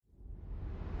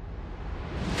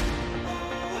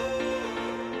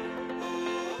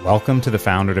Welcome to the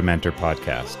Founder to Mentor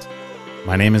podcast.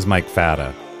 My name is Mike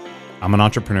Fata. I'm an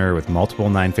entrepreneur with multiple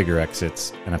nine-figure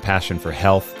exits and a passion for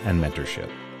health and mentorship.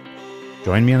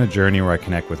 Join me on a journey where I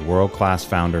connect with world-class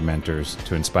founder mentors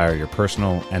to inspire your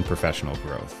personal and professional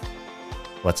growth.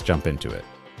 Let's jump into it.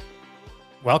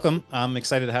 Welcome. I'm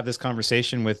excited to have this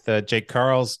conversation with Jake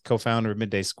Karls, co-founder of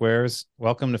Midday Squares.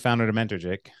 Welcome to Founder to Mentor,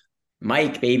 Jake.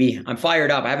 Mike, baby, I'm fired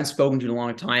up. I haven't spoken to you in a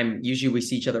long time. Usually we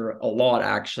see each other a lot,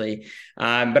 actually.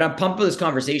 But I'm pumped with this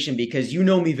conversation because you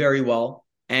know me very well.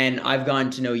 And I've gotten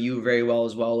to know you very well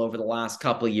as well over the last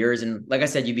couple of years. And like I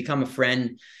said, you become a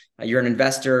friend. You're an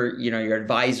investor, you're an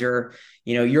advisor.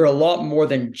 You're a lot more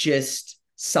than just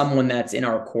someone that's in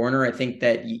our corner. I think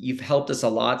that you've helped us a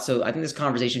lot. So I think this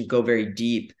conversation go very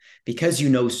deep because you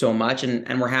know so much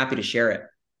and we're happy to share it.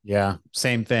 Yeah,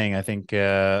 same thing. I think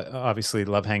obviously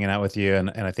love hanging out with you, and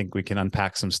I think we can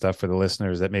unpack some stuff for the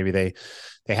listeners that maybe they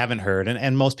haven't heard.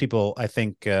 And most people, I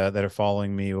think, that are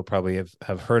following me will probably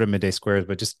have heard of Midday Squares,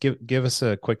 but just give us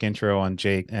a quick intro on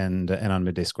Jake and on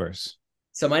Midday Squares.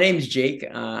 So my name is Jake.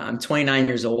 I'm 29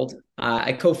 years old.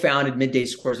 I co-founded Midday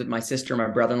Squares with my sister and my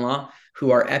brother-in-law,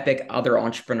 who are epic other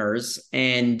entrepreneurs.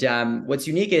 And what's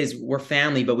unique is we're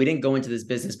family, but we didn't go into this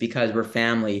business because we're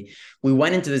family. We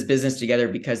went into this business together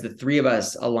because the three of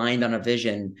us aligned on a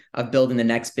vision of building the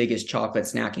next biggest chocolate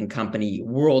snacking company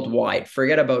worldwide.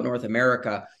 Forget about North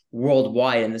America,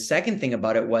 worldwide. And the second thing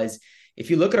about it was, if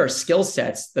you look at our skill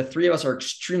sets, the three of us are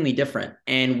extremely different.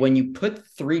 And when you put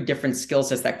three different skill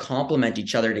sets that complement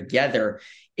each other together,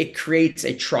 it creates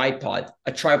a tripod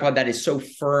that is so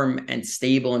firm and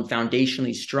stable and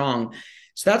foundationally strong.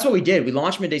 So that's what we did. We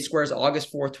launched Midday Squares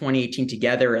August 4th, 2018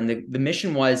 together. And the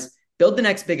mission was build the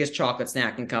next biggest chocolate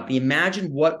snacking company.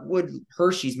 Imagine what would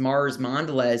Hershey's, Mars,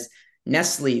 Mondelez,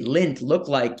 Nestle, Lindt look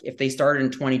like if they started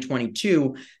in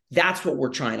 2022. That's what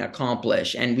we're trying to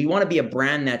accomplish. And we want to be a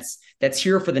brand that's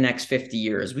here for the next 50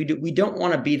 years. We don't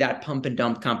want to be that pump and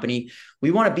dump company.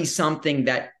 We want to be something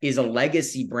that is a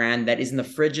legacy brand that is in the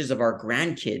fridges of our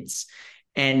grandkids.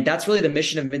 And that's really the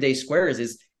mission of Midday Squares,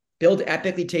 is build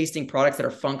epically tasting products that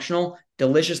are functional,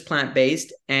 delicious,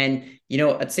 plant-based, and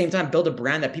at the same time, build a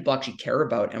brand that people actually care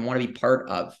about and want to be part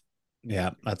of.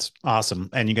 Yeah, that's awesome.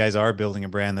 And you guys are building a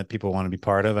brand that people want to be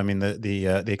part of. I mean,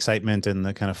 the excitement and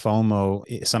the kind of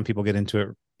FOMO, some people get into it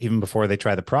even before they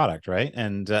try the product, right?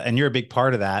 And you're a big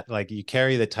part of that. Like, you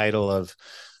carry the title of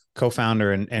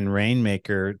co-founder and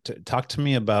Rainmaker. Talk to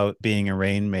me about being a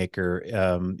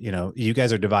Rainmaker. You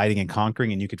guys are dividing and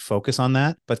conquering, and you could focus on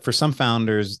that. But for some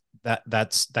founders,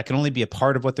 that can only be a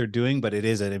part of what they're doing, but it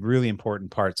is a really important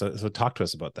part. So talk to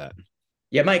us about that.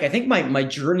 Yeah, Mike, I think my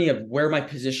journey of where my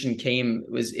position came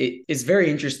is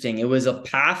very interesting. It was a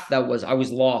path I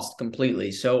was lost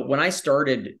completely. So when I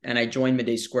started and I joined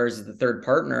Midday Squares as the third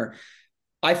partner,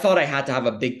 I thought I had to have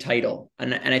a big title.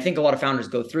 And I think a lot of founders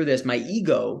go through this. My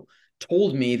ego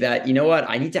told me that, you know what,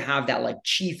 I need to have that like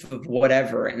chief of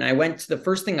whatever. And I went to the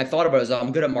first thing I thought about is,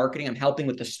 I'm good at marketing. I'm helping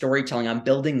with the storytelling. I'm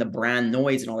building the brand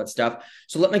noise and all that stuff.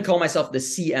 So let me call myself the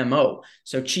CMO.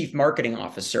 So Chief Marketing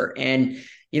Officer. And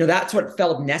that's what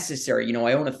felt necessary.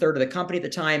 I own a third of the company at the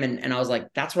time. And I was like,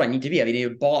 that's what I need to be. I need a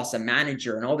boss, a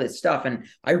manager, and all this stuff. And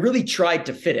I really tried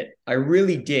to fit it. I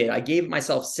really did. I gave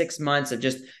myself 6 months of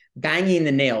just banging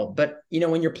the nail. But,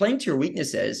 when you're playing to your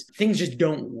weaknesses, things just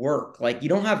don't work. Like, you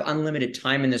don't have unlimited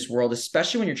time in this world,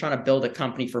 especially when you're trying to build a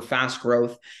company for fast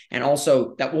growth. And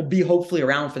also that will be hopefully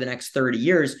around for the next 30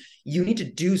 years. You need to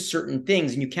do certain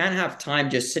things, and you can't have time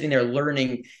just sitting there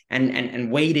learning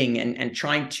and waiting and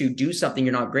trying to do something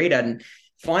you're not great at. And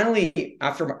finally,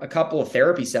 after a couple of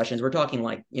therapy sessions, we're talking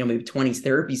like, maybe 20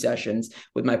 therapy sessions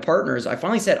with my partners, I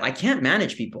finally said, I can't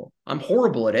manage people. I'm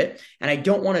horrible at it. And I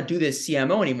don't want to do this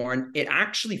CMO anymore. And it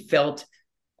actually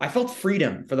I felt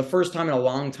freedom for the first time in a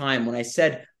long time when I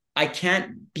said, I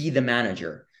can't be the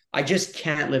manager. I just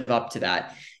can't live up to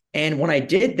that. And when I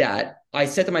did that, I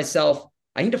said to myself,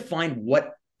 I need to find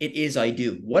what it is I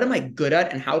do. What am I good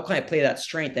at, and how can I play that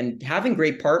strength? And having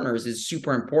great partners is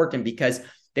super important because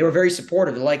they were very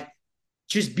supportive. They're like,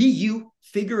 just be you,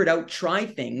 figure it out, try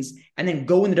things, and then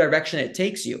go in the direction it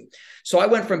takes you. So I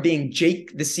went from being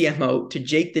Jake, the CMO, to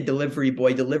Jake, the delivery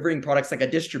boy, delivering products like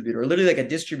a distributor, literally like a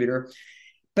distributor.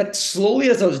 But slowly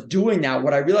as I was doing that,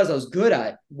 what I realized I was good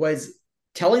at was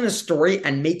telling the story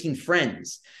and making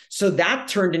friends. So that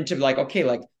turned into like, okay,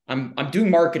 like I'm doing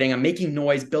marketing, I'm making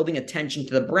noise, building attention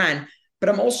to the brand, but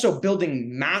I'm also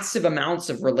building massive amounts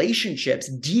of relationships,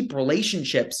 deep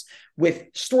relationships with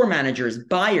store managers,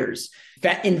 buyers,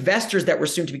 investors that were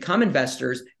soon to become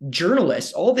investors,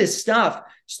 journalists. All this stuff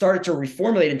started to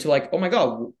reformulate into like, oh my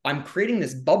God, I'm creating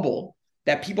this bubble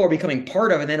that people are becoming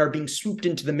part of and then are being swooped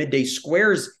into the Midday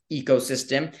Squares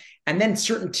ecosystem. And then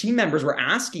certain team members were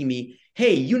asking me,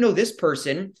 hey, you know this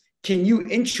person, can you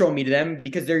intro me to them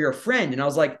because they're your friend? And I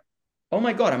was like, oh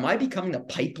my God, am I becoming the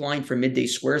pipeline for Midday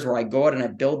Squares where I go out and I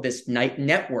build this night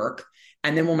network?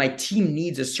 And then when my team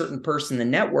needs a certain person in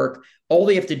the network, all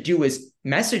they have to do is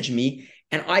message me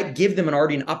and I give them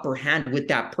an upper hand with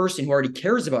that person who already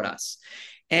cares about us.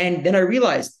 And then I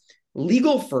realized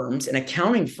legal firms and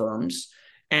accounting firms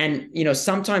and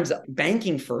sometimes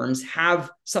banking firms have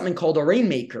something called a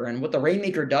Rainmaker. And what the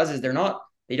Rainmaker does is they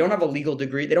don't have a legal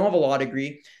degree, they don't have a law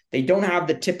degree, they don't have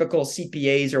the typical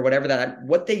CPAs or whatever that.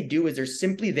 What they do is they're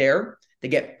simply there. They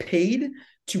get paid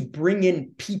to bring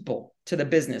in people to the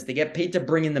business. They get paid to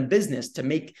bring in the business, to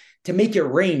make it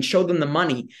rain, show them the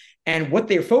money. And what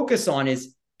they focus on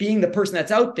is being the person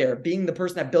that's out there, being the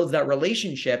person that builds that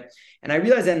relationship. And I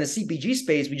realize that in the CPG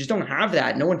space, we just don't have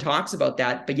that. No one talks about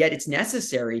that, but yet it's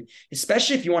necessary,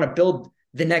 especially if you want to build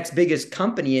the next biggest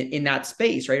company in that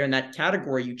space, right? Or in that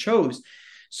category you chose.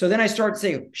 So then I started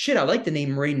saying, shit, I like the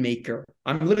name Rainmaker.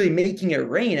 I'm literally making it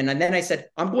rain. And then I said,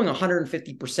 I'm going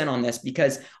 150% on this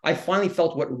because I finally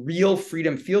felt what real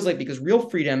freedom feels like, because real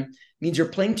freedom means you're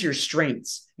playing to your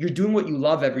strengths. You're doing what you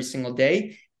love every single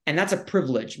day. And that's a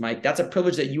privilege, Mike. That's a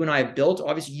privilege that you and I have built.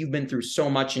 Obviously, you've been through so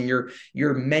much in your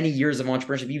many years of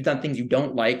entrepreneurship. You've done things you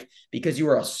don't like because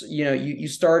you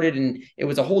started and it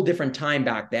was a whole different time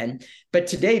back then. But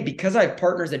today, because I have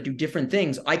partners that do different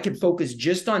things, I can focus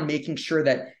just on making sure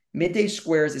that Midday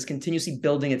Squares is continuously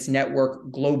building its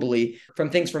network globally, from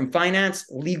things from finance,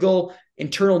 legal,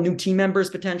 internal new team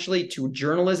members potentially, to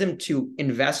journalism, to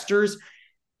investors.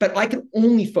 But I can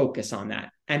only focus on that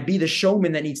and be the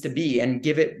showman that needs to be and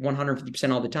give it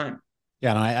 150% all the time.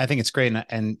 Yeah, and I think it's great,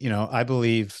 and I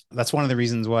believe that's one of the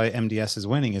reasons why MDS is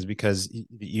winning, is because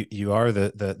you are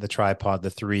the tripod,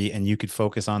 the three, and you could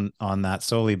focus on that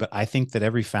solely. But I think that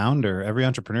every founder, every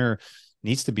entrepreneur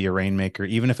needs to be a Rainmaker,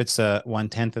 even if it's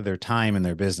 1/10 of their time in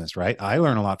their business, right? I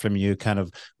learn a lot from you, kind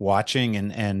of watching,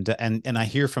 and I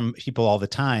hear from people all the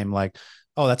time, like,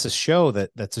 oh, that's a show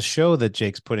that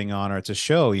Jake's putting on, or it's a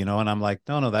show, and I'm like,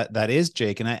 no, that is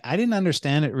Jake. And I didn't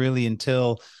understand it really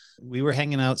until we were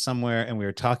hanging out somewhere and we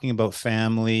were talking about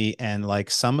family and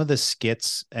like some of the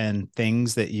skits and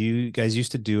things that you guys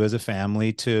used to do as a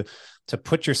family to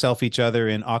put yourself each other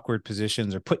in awkward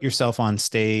positions or put yourself on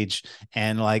stage,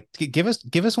 and like give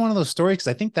us one of those stories, because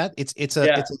I think that it's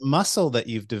a muscle that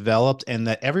you've developed and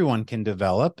that everyone can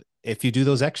develop if you do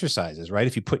those exercises, right?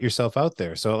 If you put yourself out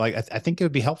there. So like I think it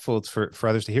would be helpful for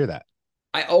others to hear that.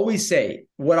 I always say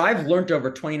what I've learned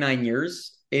over 29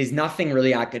 years is nothing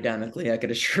really academically. I could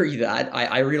assure you that.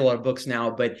 I read a lot of books now,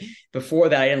 but before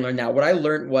that, I didn't learn that. What I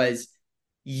learned was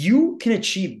you can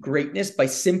achieve greatness by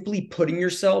simply putting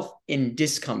yourself in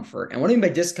discomfort. And what I mean by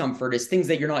discomfort is things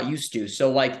that you're not used to.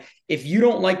 So like if you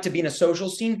don't like to be in a social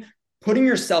scene, putting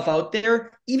yourself out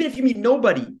there, even if you meet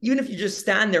nobody, even if you just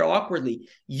stand there awkwardly,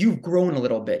 you've grown a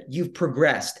little bit, you've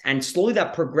progressed, and slowly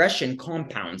that progression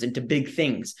compounds into big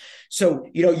things. So,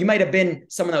 you might have been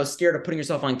someone that was scared of putting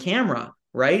yourself on camera,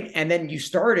 right? And then you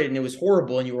started and it was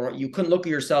horrible and you couldn't look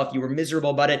at yourself, you were miserable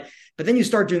about it, but then you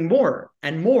start doing more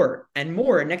and more and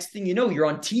more. And next thing you know, you're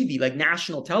on TV, like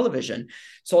national television.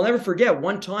 So I'll never forget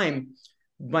one time,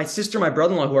 my sister, my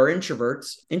brother-in-law, who are introverted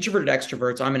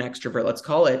extroverts, I'm an extrovert, let's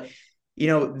call it,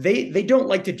 they don't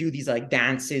like to do these like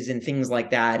dances and things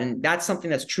like that. And that's something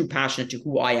that's true passionate to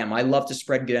who I am. I love to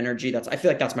spread good energy. I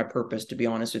feel like that's my purpose, to be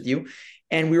honest with you.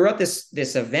 And we were at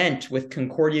this event with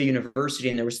Concordia University,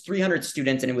 and there was 300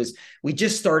 students, and we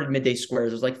just started Midday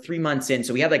Squares. It was like 3 months in.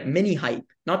 So we had like mini hype,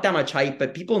 not that much hype,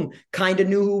 but people kind of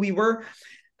knew who we were.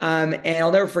 And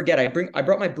I'll never forget, I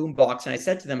brought my boom box and I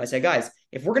said to them, I said, guys,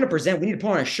 if we're going to present, we need to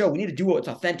put on a show. We need to do what's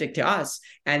authentic to us.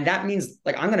 And that means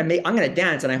like, I'm going to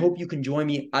dance. And I hope you can join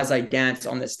me as I dance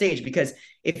on the stage, because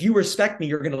if you respect me,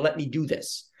 you're going to let me do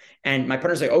this. And my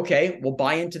partner's like, okay, we'll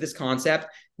buy into this concept.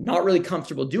 Not really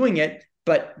comfortable doing it,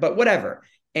 but whatever.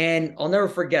 And I'll never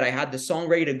forget, I had the song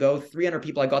ready to go, 300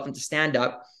 people, I got them to stand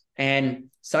up.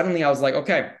 And suddenly I was like,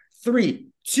 okay, 3,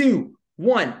 2,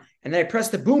 1. And then I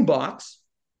pressed the boom box.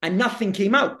 And nothing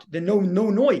came out, no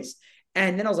noise.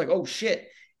 And then I was like, oh shit.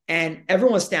 And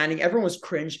everyone was standing, everyone was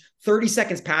cringe. 30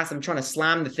 seconds passed, I'm trying to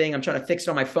slam the thing, I'm trying to fix it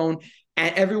on my phone,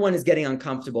 and everyone is getting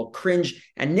uncomfortable, cringe.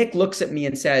 And Nick looks at me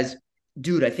and says,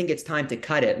 dude, I think it's time to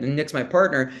cut it. And Nick's my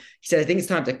partner. He said, I think it's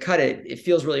time to cut it. It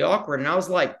feels really awkward. And I was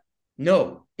like,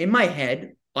 no. In my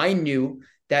head, I knew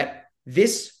that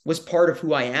this was part of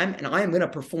who I am, and I am going to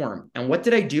perform. And what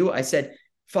did I do? I said,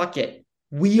 fuck it.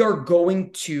 We are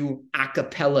going to a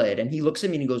cappella it. And he looks at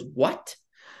me and he goes, what?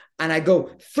 And I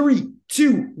go 3,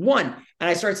 2, 1. And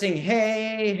I start saying,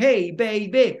 hey, hey,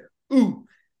 baby, ooh,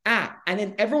 ah. And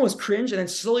then everyone was cringe. And then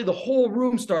slowly the whole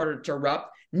room started to erupt.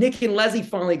 Nick and Leslie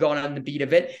finally got on the beat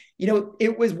of it.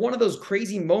 It was one of those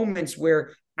crazy moments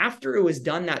where after it was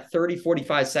done, that 30,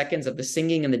 45 seconds of the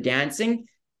singing and the dancing,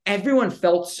 everyone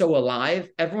felt so alive.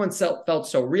 Everyone felt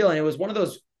so real. And it was one of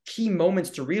those key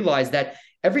moments to realize that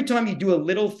every time you do a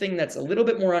little thing that's a little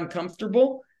bit more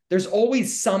uncomfortable, there's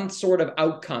always some sort of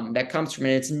outcome that comes from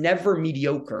it. It's never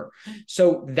mediocre.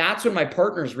 So that's when my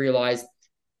partners realized,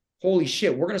 holy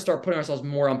shit, we're going to start putting ourselves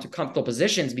more onto comfortable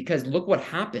positions, because look what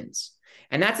happens.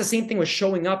 And that's the same thing with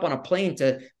showing up on a plane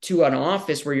to an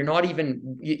office where you're not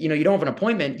even, you don't have an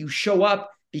appointment. You show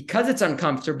up because it's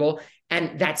uncomfortable,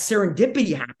 and that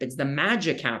serendipity happens, the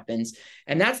magic happens.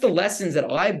 And that's the lessons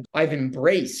that I've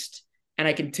embraced. And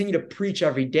I continue to preach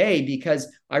every day, because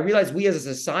I realize we as a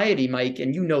society, Mike,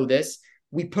 and you know this,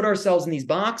 we put ourselves in these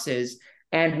boxes,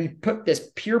 and we put this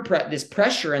this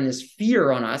pressure and this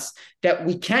fear on us that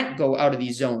we can't go out of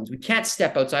these zones. We can't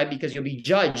step outside because you'll be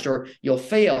judged or you'll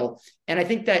fail. And I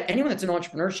think that anyone that's in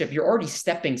entrepreneurship, you're already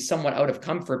stepping somewhat out of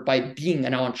comfort by being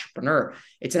an entrepreneur.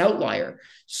 It's an outlier.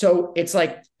 So it's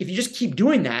like, if you just keep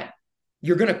doing that,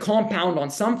 you're going to compound on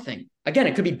something. Again,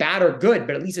 it could be bad or good,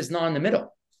 but at least it's not in the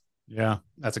middle. Yeah,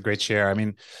 that's a great share. I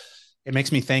mean, it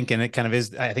makes me think, and it kind of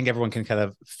is, I think everyone can kind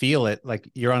of feel it. Like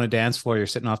you're on a dance floor, you're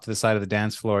sitting off to the side of the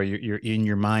dance floor. You're in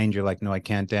your mind, you're like, no, I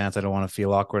can't dance. I don't want to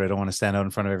feel awkward. I don't want to stand out in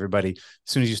front of everybody. As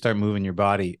soon as you start moving your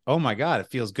body, oh my God,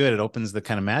 it feels good. It opens the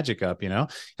kind of magic up, And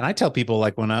I tell people,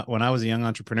 like when I was a young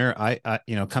entrepreneur, I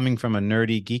coming from a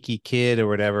nerdy, geeky kid or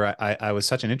whatever, I was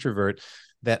such an introvert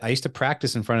that I used to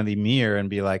practice in front of the mirror and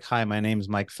be like, hi, my name's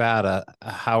Mike Fata.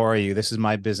 How are you? This is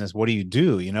my business. What do you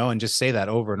do? And just say that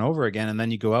over and over again. And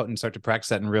then you go out and start to practice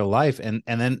that in real life. And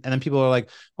then people are like,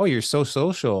 oh, you're so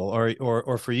social.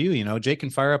 Or for you, Jake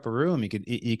can fire up a room.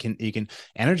 You can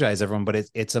energize everyone, but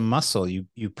it's a muscle.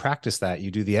 You practice that, you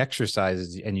do the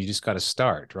exercises, and you just got to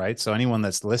start. Right. So anyone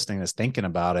that's listening, that's thinking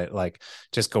about it, like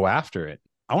just go after it.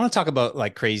 I want to talk about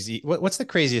like crazy. What's the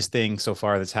craziest thing so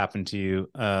far that's happened to you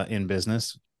in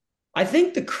business? I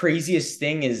think the craziest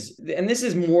thing is, and this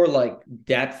is more like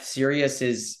depth serious,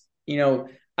 is,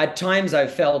 at times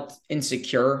I've felt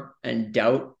insecure and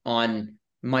doubt on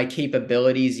my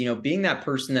capabilities, being that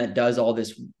person that does all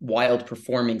this wild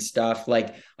performing stuff.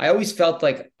 Like I always felt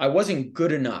like I wasn't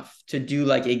good enough to do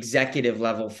like executive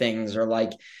level things, or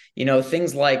like,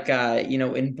 things like,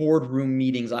 in boardroom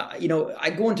meetings, I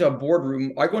go into a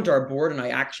boardroom, I go into our board, and I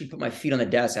actually put my feet on the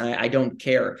desk, and I don't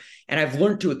care. And I've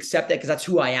learned to accept that, because that's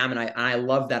who I am. And I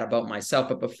love that about myself.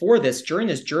 But before this, during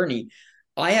this journey,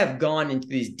 I have gone into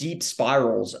these deep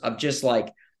spirals of just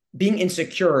like being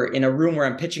insecure in a room where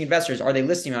I'm pitching investors. Are they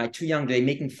listening? Am I too young? Are they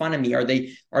making fun of me? Are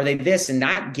they this? And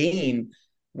that game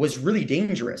was really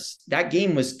dangerous. That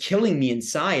game was killing me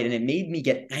inside, and it made me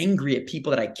get angry at people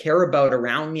that I care about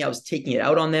around me. I was taking it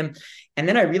out on them. And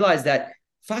then I realized that,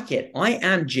 fuck it, I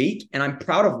am Jake, and I'm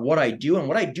proud of what I do, and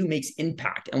what I do makes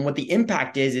impact. And what the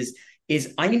impact is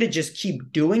I need to just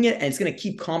keep doing it, and it's going to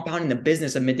keep compounding the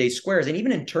business of Midday Squares. And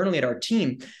even internally at our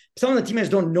team, some of the team members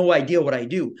don't know idea what I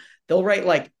do. They'll write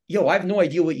like, yo, I have no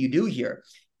idea what you do here.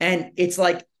 And it's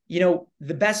like,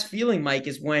 the best feeling, Mike,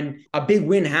 is when a big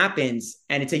win happens,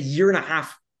 and it's a year and a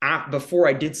half before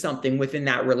I did something within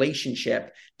that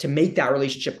relationship to make that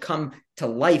relationship come to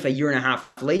life a year and a half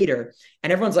later.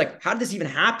 And everyone's like, how did this even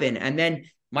happen? And then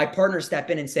my partners step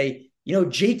in and say,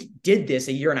 Jake did this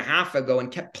a year and a half ago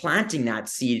and kept planting that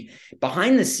seed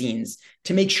behind the scenes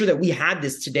to make sure that we had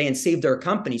this today and saved our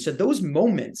company. So those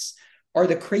moments are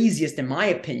the craziest, in my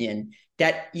opinion,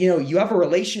 that, you have a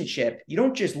relationship, you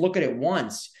don't just look at it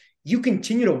once, you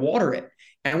continue to water it.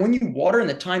 And when you water and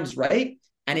the time's right,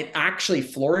 and it actually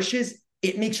flourishes,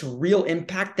 it makes real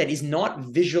impact that is not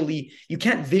visually, you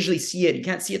can't visually see it. You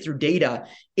can't see it through data.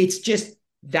 It's just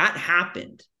that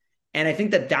happened. And I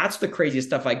think that that's the craziest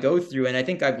stuff I go through. And I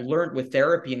think I've learned with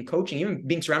therapy and coaching, even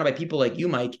being surrounded by people like you,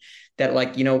 Mike, that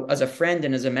like, as a friend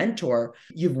and as a mentor,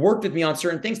 you've worked with me on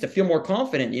certain things to feel more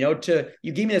confident,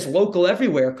 you gave me this local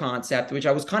everywhere concept, which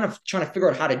I was kind of trying to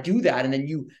figure out how to do that. And then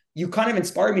you kind of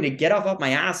inspired me to get off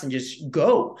my ass and just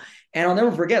go. And I'll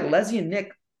never forget, Leslie and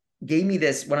Nick gave me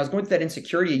this when I was going through that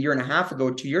insecurity a year and a half ago,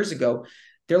 2 years ago.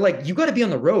 They're like, you got to be on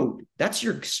the road. That's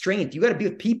your strength. You got to be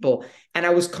with people. And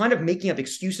I was kind of making up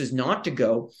excuses not to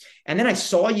go. And then I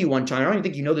saw you one time. I don't even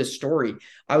think you know this story.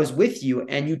 I was with you,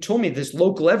 and you told me this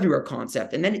local everywhere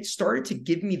concept. And then it started to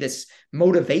give me this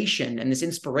motivation and this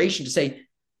inspiration to say,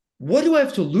 what do I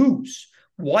have to lose?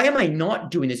 Why am I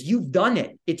not doing this? You've done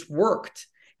it. It's worked.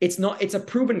 It's a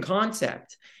proven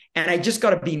concept. And I just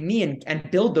got to be me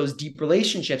and build those deep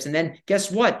relationships. And then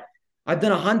guess what? I've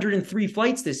done 103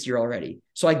 flights this year already.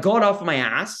 So I got off my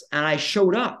ass and I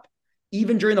showed up.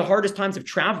 Even during the hardest times of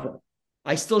travel,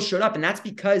 I still showed up. And that's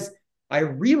because I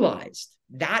realized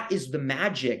that is the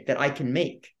magic that I can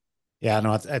make. Yeah,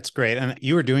 no, that's great. And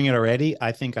you were doing it already.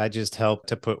 I think I just helped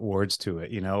to put words to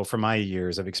it, from my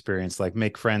years of experience, like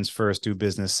make friends first, do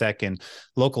business second,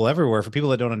 local everywhere. For people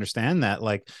that don't understand that,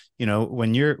 like,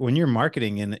 when you're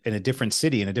marketing in a different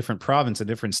city, in a different province, a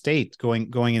different state,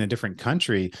 going in a different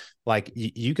country, like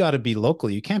you got to be local.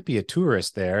 You can't be a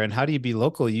tourist there. And how do you be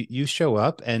local? You show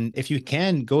up, and if you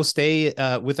can, go stay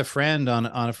with a friend on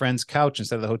a friend's couch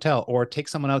instead of the hotel, or take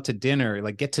someone out to dinner,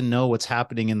 like get to know what's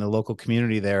happening in the local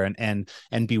community there,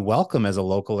 and be welcome as a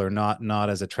local, or not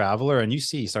as a traveler. And you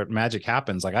see, magic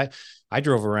happens. Like I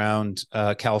drove around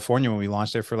California when we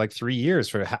launched there for like 3 years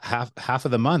for half of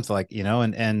the month, like,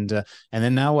 and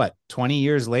then now what, 20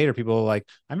 years later, people are like,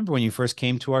 I remember when you first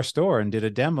came to our store and did a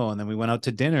demo, and then we went out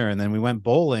to dinner, and then we went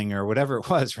bowling or whatever it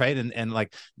was. Right. And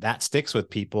like that sticks with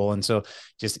people. And so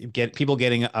just get people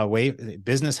getting away,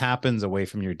 business happens away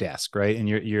from your desk. Right. And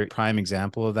you're prime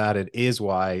example of that. It is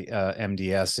why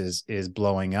MDS is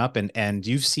blowing up, and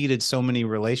you've seeded so many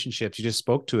relationships. You just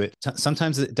spoke to it.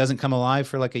 Sometimes it doesn't come alive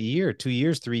for like a year, 2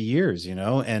 years, 3 years,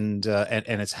 and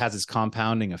it has its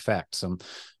compounding effect. So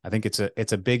I think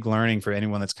it's a big learning for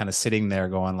anyone that's kind of sitting there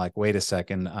going like, wait a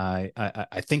second,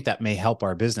 I think that may help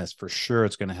our business. For sure,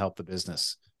 it's going to help the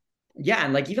business. Yeah.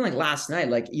 And like, even like last night,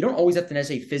 like you don't always have to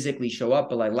necessarily physically show up,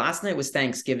 but like last night was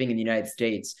Thanksgiving in the United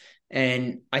States.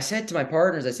 And I said to my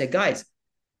partners, I said, guys,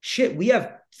 shit, we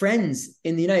have friends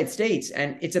in the United States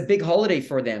and it's a big holiday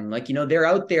for them. Like, they're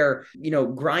out there,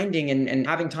 grinding and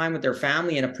having time with their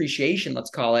family and appreciation,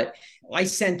 let's call it. I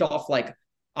sent off like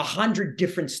 100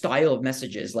 different style of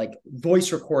messages, like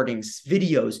voice recordings,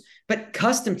 videos, but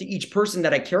custom to each person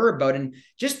that I care about. And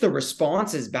just the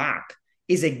responses back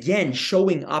is again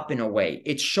showing up in a way.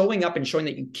 It's showing up and showing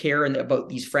that you care about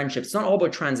these friendships. It's not all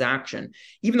about transaction.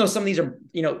 Even though some of these are,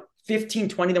 15,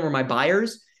 20 of them were my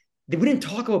buyers, we didn't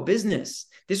talk about business.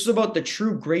 This was about the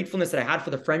true gratefulness that I had for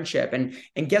the friendship. And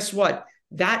guess what?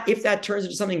 That if that turns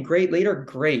into something great later,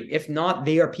 great. If not,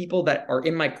 they are people that are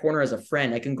in my corner as a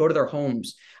friend. I can go to their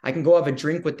homes. I can go have a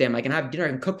drink with them. I can have dinner. I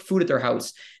can cook food at their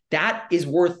house. That is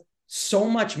worth so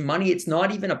much money. It's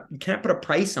not even you can't put a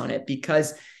price on it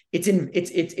because it's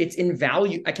in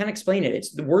value. I can't explain it.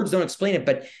 The words don't explain it,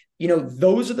 but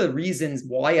those are the reasons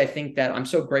why I think that I'm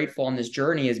so grateful on this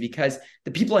journey, is because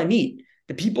the people I meet,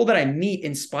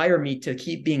 inspire me to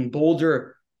keep being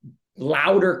bolder,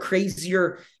 louder,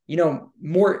 crazier,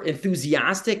 more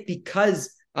enthusiastic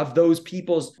because of those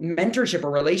people's mentorship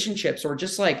or relationships, or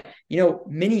just like,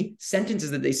 mini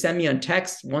sentences that they send me on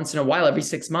text once in a while, every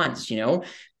 6 months,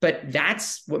 but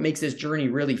that's what makes this journey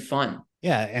really fun.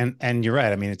 Yeah. And you're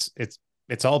right. I mean,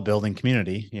 it's all building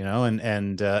community,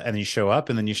 and you show up,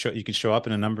 and then you can show up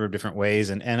in a number of different ways.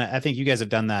 And I think you guys have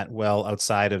done that well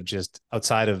outside of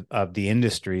the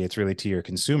industry. It's really to your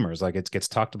consumers. Like it gets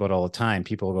talked about all the time.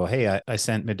 People go, hey, I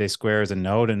sent Midday Squares a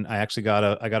note, and I actually got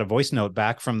a voice note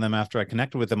back from them after I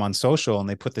connected with them on social. And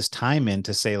they put this time in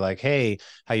to say like, hey,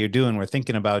 how you doing? We're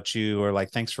thinking about you, or like,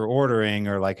 thanks for ordering,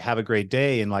 or like, have a great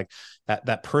day. And like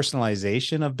that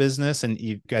personalization of business. And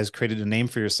you guys created a name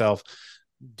for yourself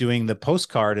doing the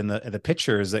postcard and the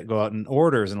pictures that go out in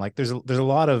orders. And like, there's a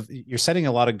lot of, you're setting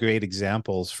a lot of great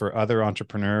examples for other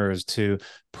entrepreneurs to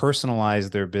personalize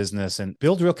their business and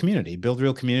build real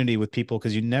community with people.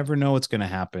 Cause you never know what's going to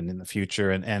happen in the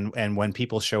future. And when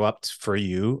people show up for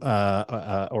you,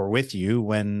 or with you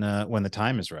when the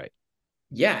time is right.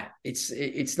 Yeah.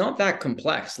 It's not that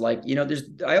complex. Like,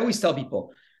 I always tell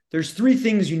people there's 3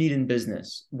 things you need in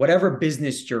business, whatever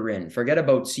business you're in. Forget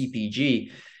about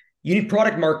CPG. You need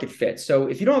product market fit. So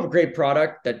if you don't have a great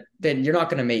product, then you're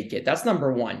not going to make it. That's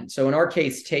number 1. So in our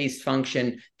case, taste,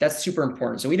 function, that's super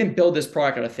important. So we didn't build this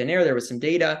product out of thin air. There was some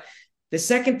data. The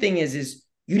second thing is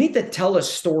you need to tell a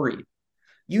story.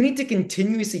 You need to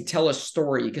continuously tell a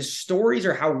story, because stories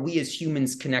are how we as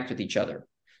humans connect with each other.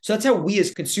 So that's how we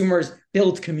as consumers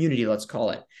build community, let's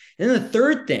call it. And then the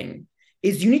third thing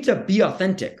is you need to be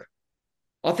authentic.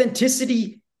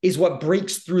 Authenticity is what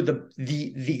breaks through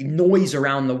the noise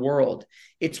around the world.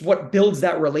 It's what builds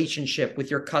that relationship with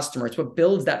your customer. It's what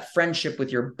builds that friendship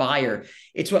with your buyer.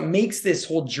 It's what makes this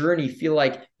whole journey feel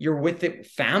like you're with it,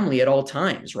 family at all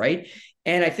times, right?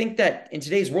 And I think that in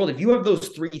today's world, if you have those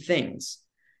 3 things,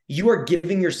 you are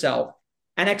giving yourself,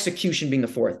 and execution being the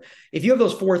 4th. If you have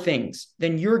those 4 things,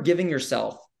 then you're giving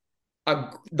yourself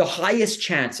the highest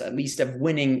chance, at least, of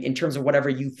winning in terms of whatever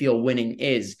you feel winning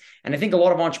is. And I think a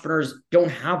lot of entrepreneurs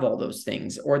don't have all those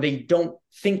things, or they don't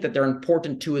think that they're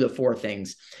important two of the four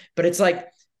things. But it's like,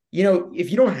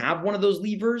 if you don't have one of those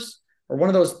levers or one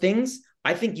of those things,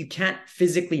 I think you can't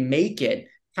physically make it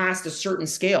past a certain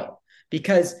scale,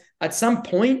 because at some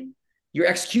point, your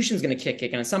execution is going to kick.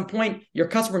 And at some point, your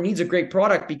customer needs a great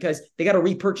product because they got to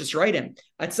repurchase your item.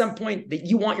 At some point, that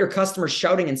you want your customers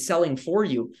shouting and selling for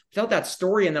you. Without that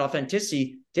story and that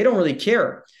authenticity, they don't really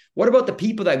care. What about the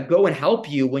people that go and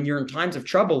help you when you're in times of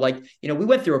trouble? Like, we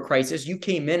went through a crisis. You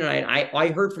came in, and I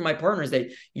heard from my partners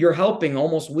that you're helping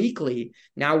almost weekly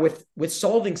now with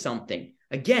solving something.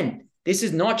 Again, this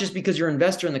is not just because you're an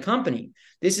investor in the company.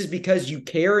 This is because you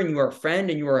care and you are a friend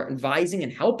and you are advising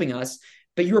and helping us.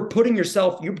 But you're getting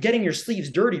your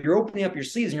sleeves dirty. You're opening up your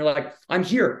sleeves and you're like, I'm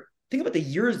here. Think about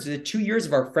the 2 years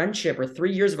of our friendship, or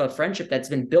 3 years of our friendship that's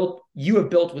been built, you have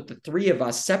built with the three of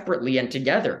us separately and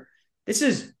together. This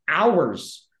is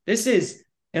hours. This is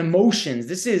emotions.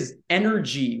 This is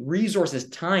energy, resources,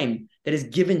 time that is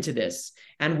given to this.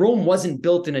 And Rome wasn't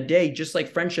built in a day, just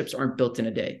like friendships aren't built in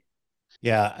a day.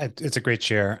 Yeah, it's a great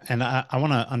share, and I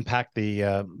want to unpack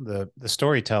the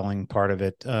storytelling part of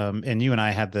it. And you and I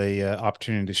had the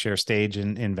opportunity to share stage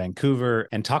in Vancouver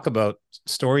and talk about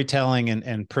storytelling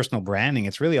and personal branding.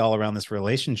 It's really all around this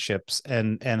relationships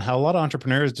and how a lot of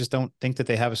entrepreneurs just don't think that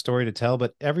they have a story to tell,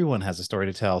 but everyone has a story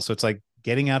to tell. So it's like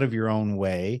getting out of your own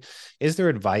way. Is there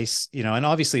advice, and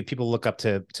obviously people look up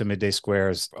to Midday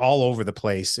Squares all over the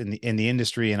place in the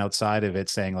industry and outside of it,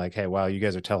 saying like, hey, wow, you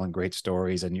guys are telling great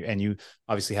stories, and you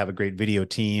obviously have a great video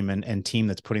team and team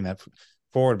that's putting that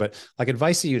forward. But like,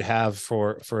 advice that you'd have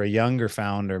for a younger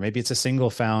founder, maybe it's a single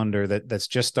founder that's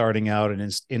just starting out and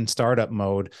is in startup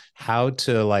mode, how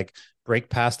to like break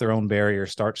past their own barrier,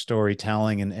 start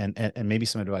storytelling, and maybe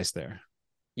some advice there.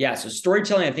 Yeah, so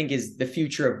storytelling, I think, is the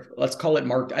future of, let's call it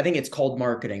I think it's called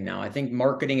marketing now. I think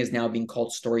marketing is now being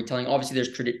called storytelling. Obviously,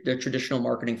 there's the traditional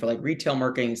marketing for like retail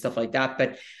marketing and stuff like that.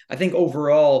 But I think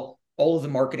overall, all of the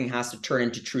marketing has to turn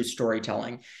into true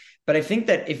storytelling. But I think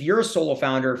that if you're a solo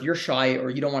founder, if you're shy or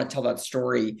you don't want to tell that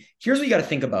story, here's what you got to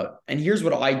think about. And here's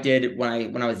what I did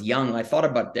when I was young. I thought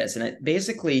about this, and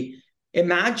basically,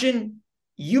 imagine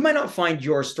you might not find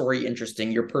your story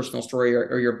interesting, your personal story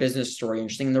or your business story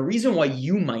interesting. And the reason why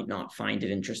you might not find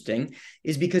it interesting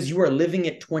is because you are living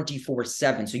it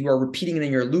 24/7. So you are repeating it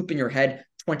in your loop in your head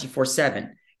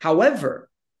 24/7. However,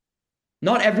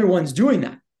 not everyone's doing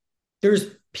that. There's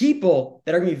people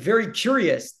that are going to be very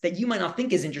curious that you might not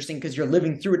think is interesting because you're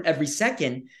living through it every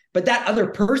second, but that other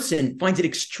person finds it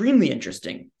extremely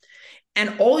interesting.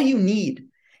 And all you need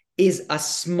is a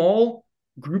small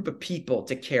group of people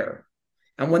to care.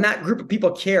 And when that group of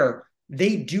people care,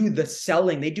 they do the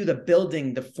selling, they do the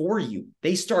building for you.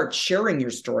 They start sharing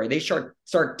your story. They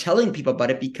start telling people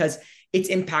about it because it's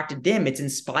impacted them. It's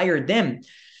inspired them.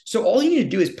 So all you need to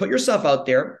do is put yourself out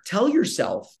there, tell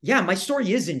yourself, yeah, my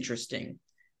story is interesting.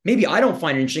 Maybe I don't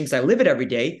find it interesting because I live it every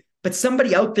day, but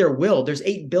somebody out there will. There's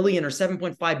 8 billion or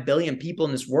 7.5 billion people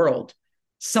in this world.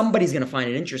 Somebody's going to find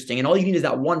it interesting. And all you need is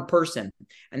that one person.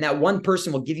 And that one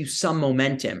person will give you some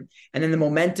momentum. And then the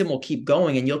momentum will keep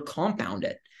going and you'll compound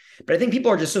it. But I think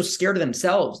people are just so scared of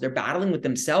themselves. They're battling with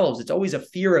themselves. It's always a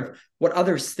fear of what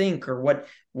others think or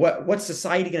what's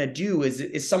society going to do.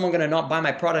 Is someone going to not buy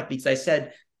my product because I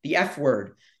said the F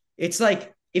word? It's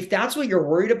like, if that's what you're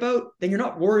worried about, then you're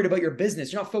not worried about your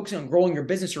business. You're not focusing on growing your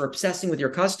business or obsessing with your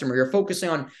customer. You're focusing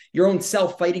on your own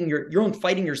self, fighting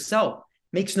yourself.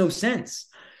 Makes no sense.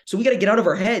 So we got to get out of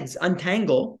our heads,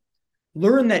 untangle,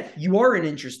 learn that you are an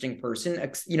interesting person,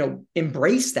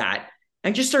 embrace that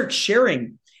and just start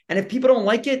sharing. And if people don't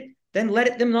like it, then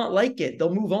let them not like it.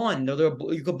 They'll move on.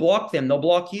 You could block them. They'll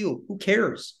block you. Who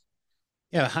cares?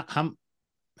 Yeah.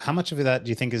 How much of that do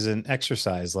you think is an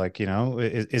exercise? Like,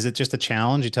 is it just a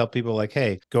challenge? You tell people like,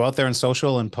 hey, go out there on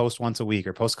social and post once a week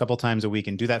or post a couple times a week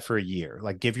and do that for a year.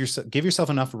 Like give yourself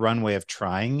enough runway of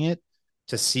trying it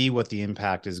to see what the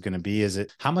impact is going to be.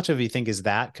 How much of you think is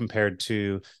that compared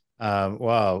to,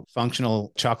 wow,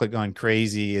 functional chocolate gone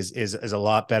crazy is a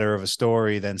lot better of a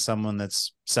story than someone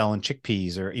that's selling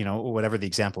chickpeas or, whatever the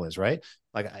example is, right?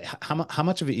 Like how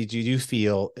much of it do you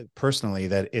feel personally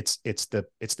that it's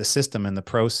the system and the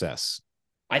process?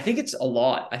 I think it's a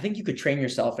lot. I think you could train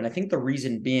yourself. And I think the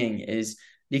reason being is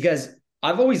because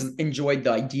I've always enjoyed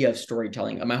the idea of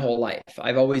storytelling my whole life.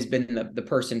 I've always been the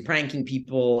person pranking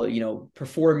people,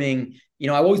 performing,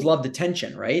 I've always loved the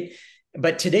tension, right?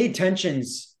 But today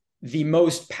tension's the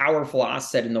most powerful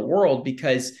asset in the world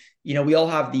because, we all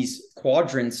have these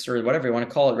quadrants or whatever you want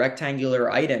to call it,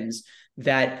 rectangular items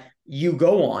that, you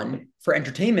go on for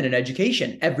entertainment and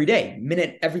education every day,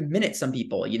 every minute, some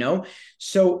people,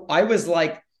 So I was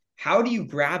like, how do you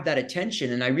grab that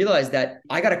attention? And I realized that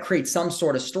I got to create some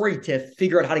sort of story to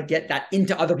figure out how to get that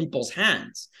into other people's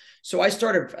hands. So I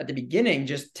started at the beginning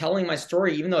just telling my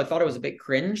story, even though I thought it was a bit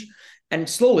cringe. And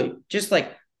slowly, just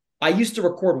like I used to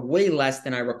record way less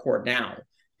than I record now,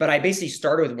 but I basically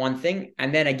started with one thing.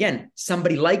 And then again,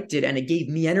 somebody liked it and it gave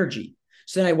me energy.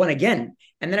 So then I went again.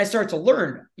 And then I started to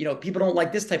learn, people don't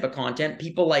like this type of content.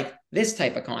 People like this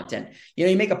type of content.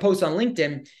 You make a post on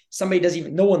LinkedIn, somebody doesn't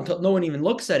even, no one even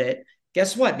looks at it.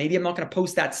 Guess what? Maybe I'm not going to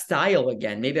post that style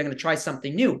again. Maybe I'm going to try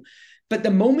something new. But the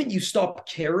moment you stop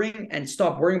caring and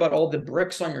stop worrying about all the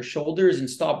bricks on your shoulders and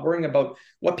stop worrying about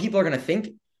what people are going to think,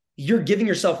 you're giving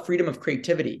yourself freedom of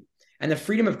creativity. And the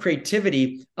freedom of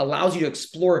creativity allows you to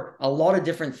explore a lot of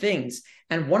different things.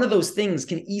 And one of those things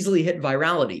can easily hit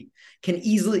virality,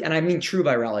 and I mean true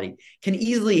virality, can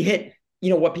easily hit,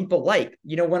 what people like.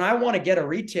 When I want to get a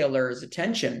retailer's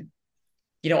attention,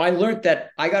 I learned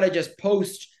that I got to just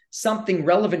post something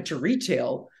relevant to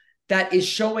retail that is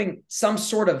showing some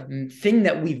sort of thing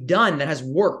that we've done that has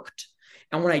worked.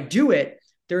 And when I do it,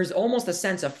 there's almost a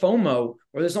sense of FOMO,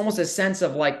 or there's almost a sense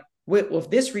of like, well, if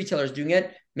this retailer is doing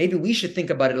it, maybe we should think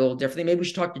about it a little differently. Maybe we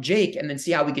should talk to Jake and then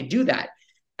see how we could do that.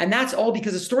 And that's all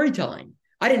because of storytelling.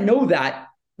 I didn't know that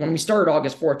when we started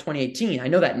August 4th, 2018. I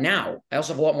know that now. I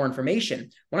also have a lot more information.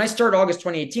 When I started August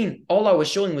 2018, all I was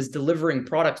showing was delivering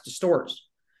products to stores.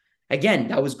 Again,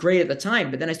 that was great at the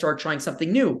time, but then I started trying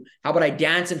something new. How about I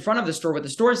dance in front of the store with the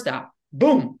store staff?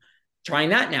 Boom, trying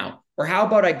that now. Or how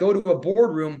about I go to a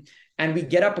boardroom and we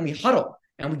get up and we huddle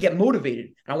and we get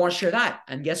motivated. And I want to share that.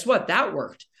 And guess what? That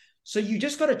worked. So you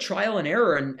just got to trial and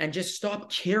error and just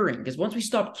stop caring. Because once we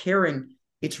stop caring,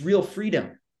 it's real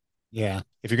freedom. Yeah.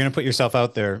 If you're going to put yourself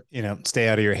out there, stay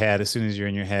out of your head. As soon as you're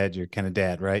in your head, you're kind of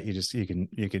dead, right? You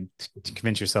can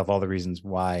convince yourself all the reasons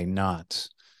why not.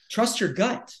 Trust your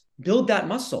gut. Build that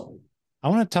muscle. I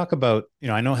want to talk about,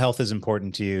 I know health is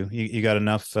important to you. You got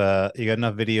enough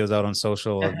videos out on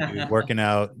social of you working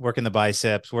out, working the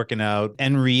biceps, working out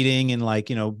and reading and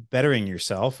bettering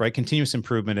yourself, right? Continuous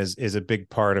improvement is a big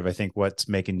part of, I think, what's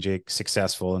making Jake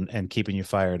successful and keeping you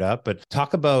fired up. But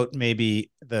talk about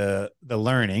maybe the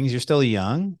learnings. You're still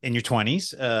young, in your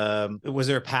 20s. Was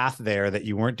there a path there that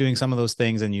you weren't doing some of those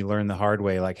things and you learned the hard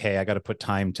way, like, hey, I got to put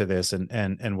time to this.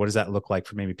 And what does that look like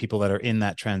for maybe people that are in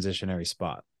that transitionary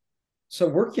spot? So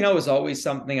working out was always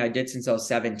something I did since I was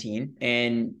 17.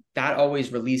 And that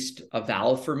always released a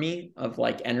valve for me of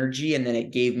like energy. And then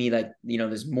it gave me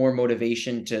there's more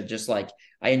motivation to just I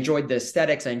enjoyed the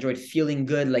aesthetics. I enjoyed feeling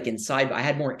good, inside, but I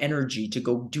had more energy to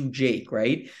go do Jake.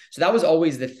 Right. So that was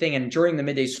always the thing. And during the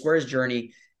Midday Squares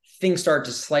journey, things started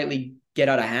to slightly get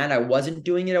out of hand. I wasn't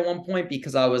doing it at one point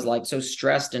because I was so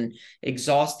stressed and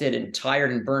exhausted and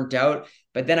tired and burnt out.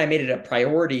 But then I made it a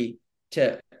priority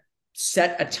to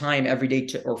set a time every day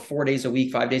or 4 days a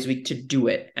week, 5 days a week to do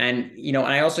it. And, and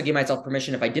I also gave myself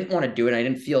permission if I didn't want to do it, and I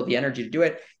didn't feel the energy to do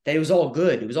it, that it was all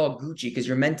good. It was all Gucci because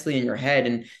you're mentally in your head.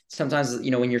 And sometimes,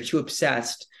 when you're too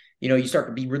obsessed, you start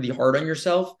to be really hard on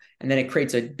yourself and then it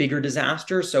creates a bigger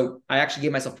disaster. So I actually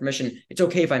gave myself permission. It's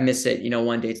okay if I miss it,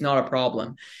 one day. It's not a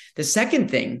problem. The second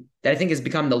thing that I think has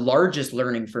become the largest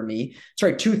learning for me,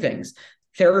 two things.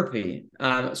 Therapy.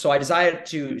 So I decided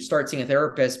to start seeing a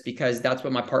therapist because that's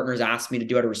what my partners asked me to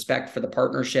do out of respect for the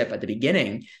partnership at the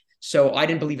beginning. So I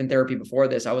didn't believe in therapy before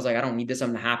this. I was like, I don't need this.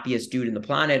 I'm the happiest dude in the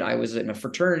planet. I was in a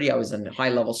fraternity. I was in high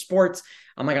level sports.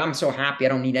 I'm like, I'm so happy. I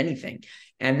don't need anything.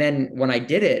 And then when I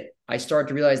did it, I started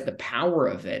to realize the power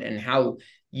of it and how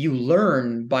you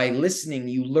learn by listening.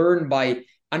 You learn by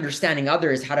understanding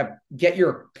others, how to get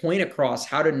your point across,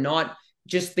 how to not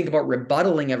just think about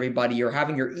rebuttaling everybody or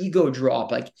having your ego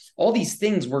drop. All these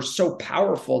things were so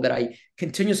powerful that I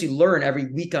continuously learn every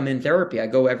week I'm in therapy. I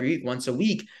go every week, once a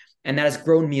week, and that has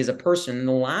grown me as a person. And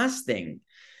the last thing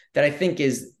that I think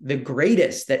is the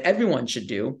greatest that everyone should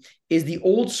do is the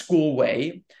old school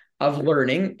way of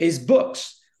learning is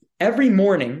books. Every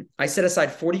morning, I set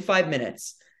aside 45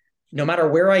 minutes, no matter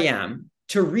where I am,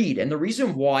 to read. And the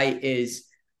reason why is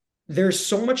there's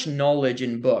so much knowledge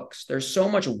in books. There's so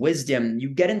much wisdom. You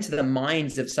get into the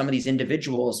minds of some of these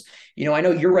individuals. I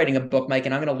know you're writing a book, Mike,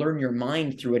 and I'm going to learn your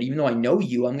mind through it. Even though I know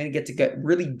you, I'm going to get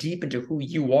really deep into who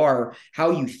you are,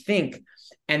 how you think.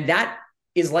 And that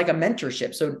is like a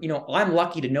mentorship. So, I'm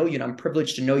lucky to know you and I'm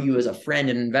privileged to know you as a friend,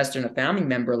 an investor, and a family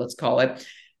member, let's call it.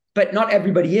 But not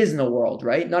everybody is in the world,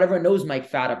 right? Not everyone knows Mike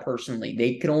Fata personally.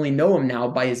 They can only know him now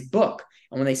by his book.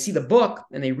 And when they see the book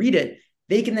and they read it,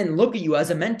 they can then look at you as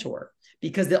a mentor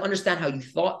because they'll understand how you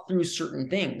thought through certain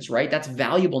things, right? That's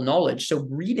valuable knowledge. So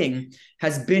reading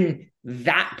has been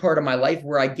that part of my life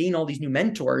where I gain all these new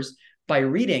mentors by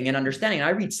reading and understanding. I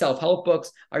read self-help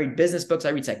books, I read business books, I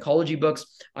read psychology books,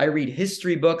 I read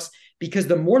history books, because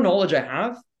the more knowledge I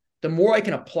have, the more I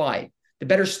can apply, the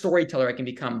better storyteller I can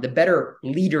become, the better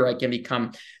leader I can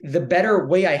become, the better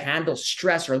way I handle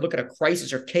stress or look at a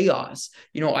crisis or chaos.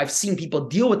 I've seen people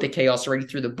deal with the chaos already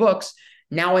through the books.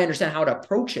 Now I understand how to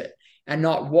approach it and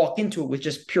not walk into it with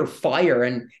just pure fire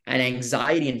and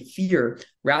anxiety and fear,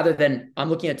 rather than I'm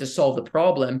looking at to solve the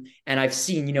problem. And I've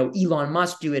seen, Elon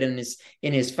Musk do it in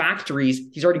his factories.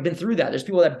 He's already been through that. There's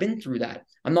people that have been through that.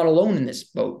 I'm not alone in this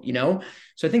boat,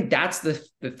 So I think that's the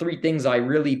three things I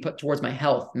really put towards my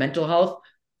health: mental health,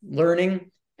 learning,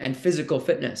 and physical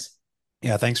fitness.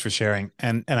 Yeah, thanks for sharing.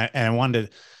 And I wanted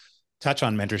to touch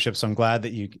on mentorship. So I'm glad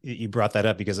that you brought that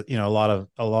up, because a lot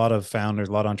of founders,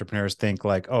 a lot of entrepreneurs think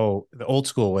like, oh, the old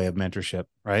school way of mentorship,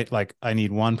 right? Like I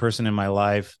need one person in my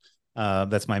life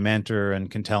that's my mentor and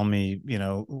can tell me,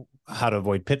 how to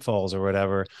avoid pitfalls or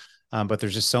whatever. But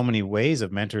there's just so many ways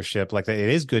of mentorship. Like it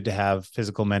is good to have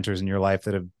physical mentors in your life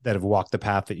that have walked the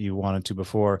path that you wanted to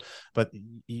before, but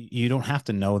you don't have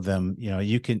to know them.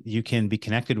 You can be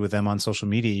connected with them on social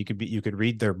media. You could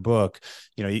read their book.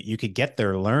 You could get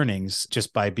their learnings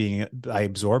just by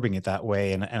absorbing it that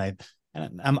way.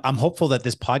 And I'm hopeful that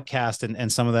this podcast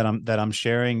and some of that I'm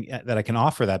sharing, that I can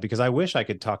offer that, because I wish I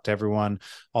could talk to everyone,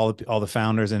 all the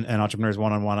founders and entrepreneurs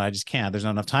one-on-one. I just can't. There's not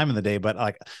enough time in the day. But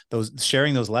like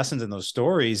sharing those lessons and those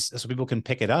stories, so people can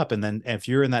pick it up. And then if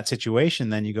you're in that situation,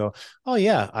 then you go, oh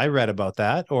yeah, I read about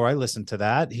that, or I listened to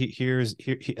that.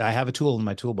 I have a tool in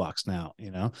my toolbox now.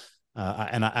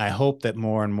 And I hope that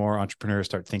more and more entrepreneurs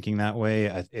start thinking that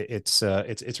way. It's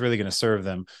really going to serve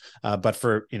them. But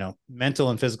for mental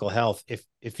and physical health,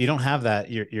 if you don't have that,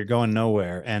 you're going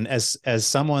nowhere. And as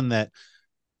someone that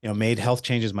made health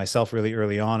changes myself really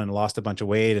early on and lost a bunch of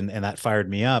weight, and that fired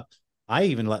me up. I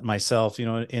even let myself,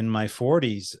 in my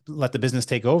 40s, let the business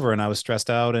take over, and I was stressed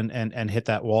out and hit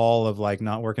that wall of like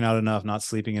not working out enough, not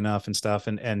sleeping enough and stuff.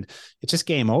 And it's just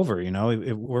game over.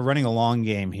 We're running a long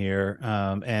game here.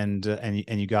 And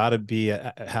you got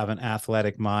to have an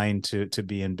athletic mind to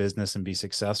be in business and be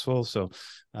successful. So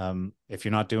if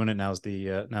you're not doing it, now's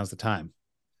the time.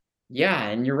 Yeah,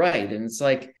 and you're right. And it's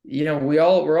like,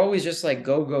 we're always just like,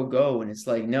 go, go, go. And it's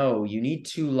like, no, you need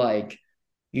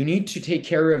to take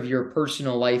care of your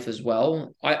personal life as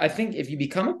well. I think if you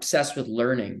become obsessed with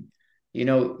learning,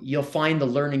 you'll find the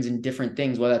learnings in different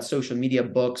things, whether that's social media,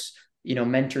 books,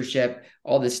 mentorship,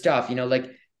 all this stuff,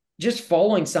 like just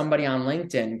following somebody on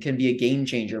LinkedIn can be a game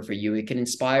changer for you. It can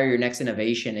inspire your next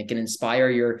innovation. It can inspire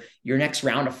your next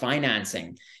round of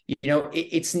financing.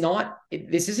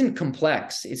 This isn't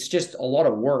complex. It's just a lot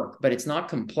of work, but it's not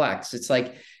complex. It's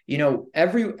like,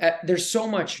 there's so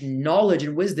much knowledge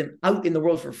and wisdom out in the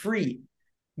world for free.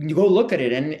 You go look at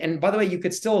it. And by the way, you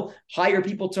could still hire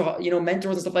people to,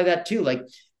 mentors and stuff like that too. Like,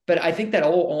 but I think that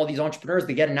all these entrepreneurs,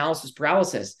 they get analysis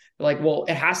paralysis. They're like, well,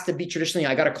 it has to be traditionally,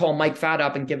 I got to call Mike Fad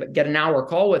up and get an hour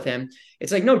call with him.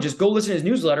 It's like, no, just go listen to his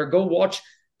newsletter, go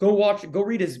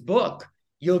read his book.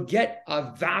 You'll get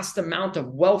a vast amount of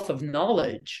wealth of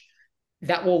knowledge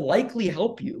that will likely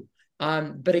help you.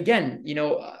 But again,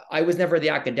 I was never the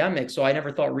academic, so I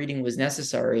never thought reading was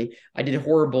necessary. I did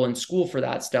horrible in school for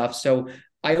that stuff. So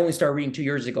I only started reading 2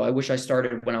 years ago. I wish I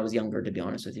started when I was younger, to be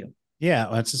honest with you. Yeah,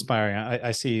 well, that's inspiring.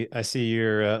 I see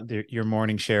your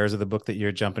morning shares of the book that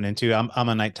you're jumping into. I'm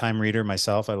a nighttime reader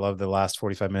myself. I love the last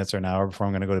 45 minutes or an hour before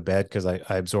I'm going to go to bed, because I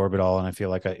absorb it all, and I feel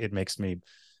like it makes me.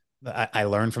 I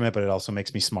learn from it, but it also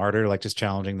makes me smarter, like just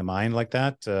challenging the mind like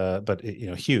that. But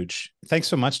huge. Thanks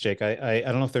so much, Jake. I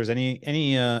don't know if there's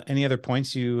any other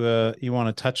points you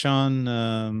want to touch on.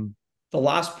 The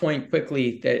last point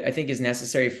quickly that I think is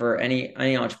necessary for any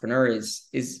entrepreneur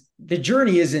is the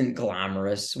journey isn't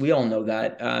glamorous. We all know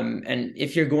that. And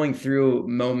if you're going through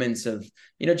moments of,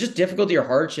 just difficulty or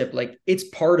hardship, like it's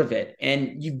part of it.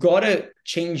 And you got to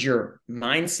change your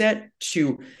mindset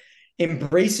to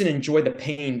embrace and enjoy the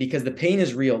pain, because the pain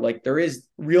is real. Like there is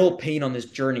real pain on this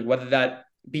journey, whether that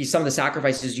be some of the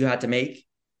sacrifices you had to make,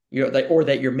 or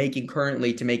that you're making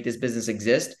currently to make this business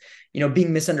exist,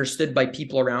 being misunderstood by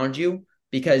people around you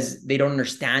because they don't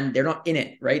understand. They're not in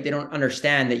it, right? They don't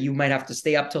understand that you might have to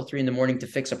stay up till 3 a.m. to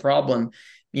fix a problem.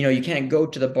 You can't go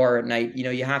to the bar at night.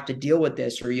 You have to deal with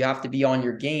this, or you have to be on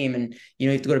your game, and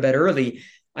you have to go to bed early.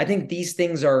 I think these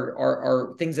things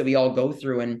are things that we all go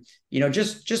through, and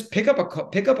just pick up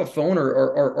a phone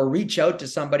or reach out to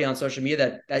somebody on social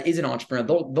media that is an entrepreneur.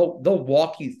 They'll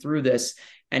walk you through this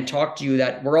and talk to you,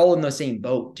 that we're all in the same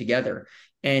boat together.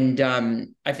 And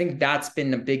I think that's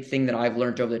been a big thing that I've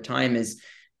learned over the time is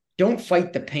don't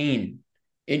fight the pain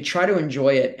and try to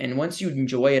enjoy it. And once you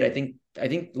enjoy it, I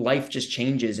think life just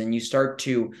changes and you start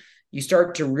to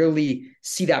really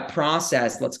see that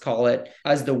process, let's call it,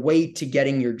 as the way to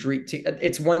getting your dream.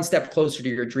 It's one step closer to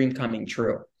your dream coming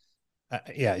true.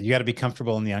 Yeah, you got to be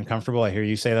comfortable in the uncomfortable. I hear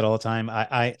you say that all the time.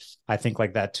 I think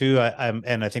like that too.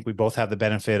 And I think we both have the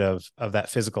benefit of that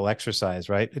physical exercise,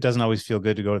 right? It doesn't always feel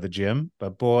good to go to the gym,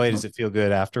 but boy, does it feel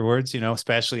good afterwards,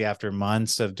 especially after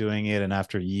months of doing it and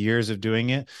after years of doing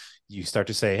it. You start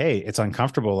to say, hey, it's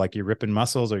uncomfortable, like you're ripping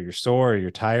muscles or you're sore or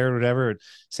you're tired or whatever.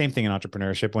 Same thing in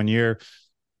entrepreneurship. When you're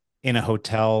in a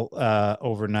hotel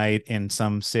overnight in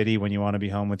some city when you want to be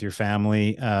home with your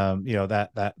family,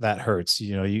 that hurts.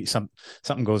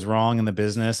 Something goes wrong in the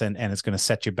business and it's going to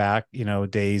set you back,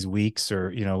 days, weeks,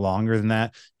 or longer than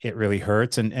that. It really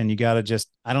hurts, and you got to just,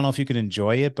 I don't know if you can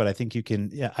enjoy it, but I think you can.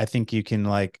 Yeah, I think you can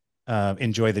like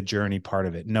enjoy the journey part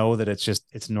of it. Know that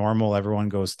it's normal. Everyone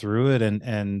goes through it,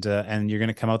 and you're going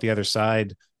to come out the other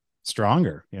side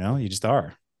stronger. You just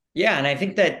are. Yeah, and I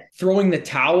think that throwing the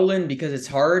towel in because it's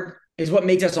hard is what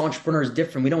makes us entrepreneurs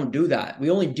different. We don't do that. We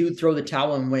only do throw the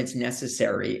towel in when it's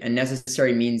necessary. And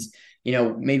necessary means,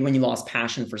 maybe when you lost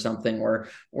passion for something or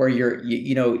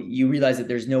you realize that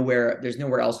there's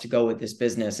nowhere else to go with this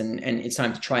business and it's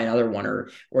time to try another one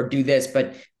or do this.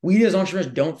 But we as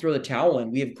entrepreneurs don't throw the towel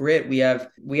in. We have grit. We have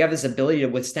this ability to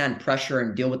withstand pressure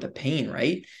and deal with the pain,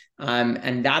 right?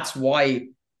 And that's why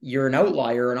you're an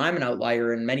outlier and I'm an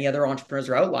outlier and many other entrepreneurs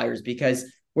are outliers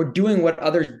because we're doing what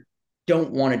others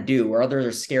don't want to do or others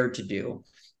are scared to do.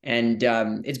 And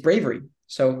it's bravery.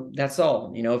 So that's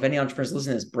all. If any entrepreneurs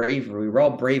listen to this, bravery. We're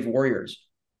all brave warriors.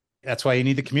 That's why you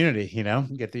need the community,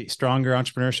 get the stronger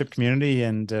entrepreneurship community,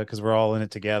 and because we're all in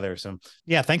it together. So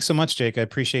yeah, thanks so much, Jake. I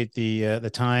appreciate the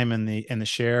time and the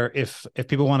share. If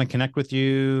people want to connect with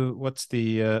you, what's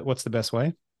the best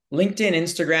way? LinkedIn,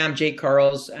 Instagram, Jake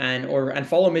Karls, and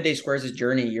follow Midday Squares'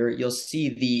 journey. You'll see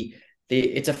the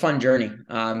it's a fun journey.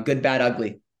 Good, bad,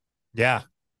 ugly. Yeah.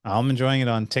 I'm enjoying it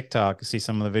on TikTok. See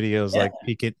some of the videos like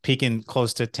peaking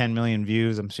close to 10 million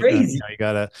views. I'm sure Crazy.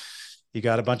 you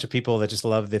got a bunch of people that just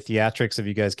love the theatrics of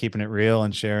you guys keeping it real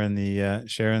and sharing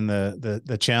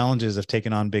the challenges of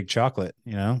taking on big chocolate,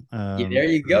 Yeah, there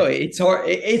you go. It's hard.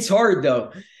 It's hard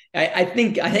though. I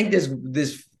think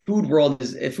this food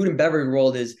and beverage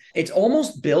world it's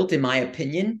almost built, in my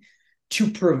opinion, to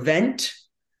prevent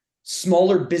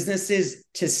smaller businesses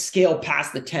to scale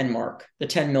past the 10 mark, the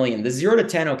 10 million, the 0 to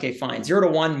 10. Okay, fine. 0 to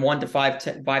 1, 1 to 5,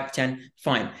 10, 5 to 10,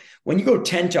 fine. When you go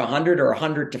 10 to 100 or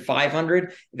 100 to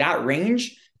 500, that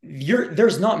range,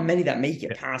 there's not many that make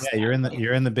it past. Yeah, you're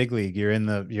in the big league. You're in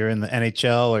the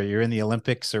NHL or you're in the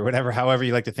Olympics or whatever. However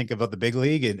you like to think about the big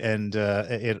league, and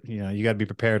you got to be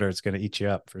prepared or it's going to eat you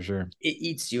up for sure. It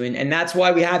eats you, and that's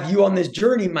why we have you on this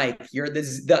journey, Mike. You're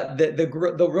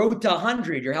the road to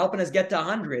 100. You're helping us get to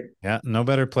 100. Yeah, no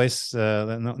better place,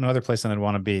 no other place than I'd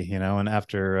want to be. And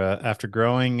after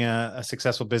growing a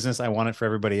successful business, I want it for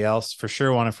everybody else. For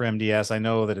sure, want it for MDS. I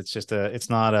know that it's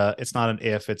not an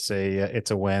if, it's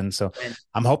a when. So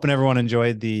I'm hoping everyone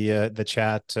enjoyed the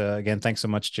chat. Again, thanks so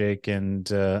much, Jake,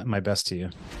 and my best to you.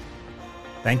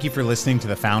 Thank you for listening to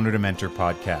the Founder to Mentor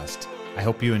podcast. I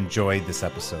hope you enjoyed this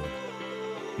episode.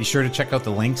 Be sure to check out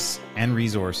the links and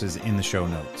resources in the show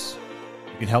notes.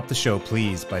 You can help the show,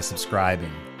 please, by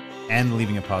subscribing and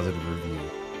leaving a positive review.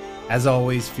 As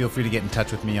always, feel free to get in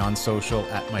touch with me on social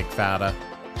at Mike Fata.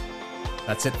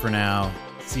 That's it for now.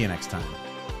 See you next time.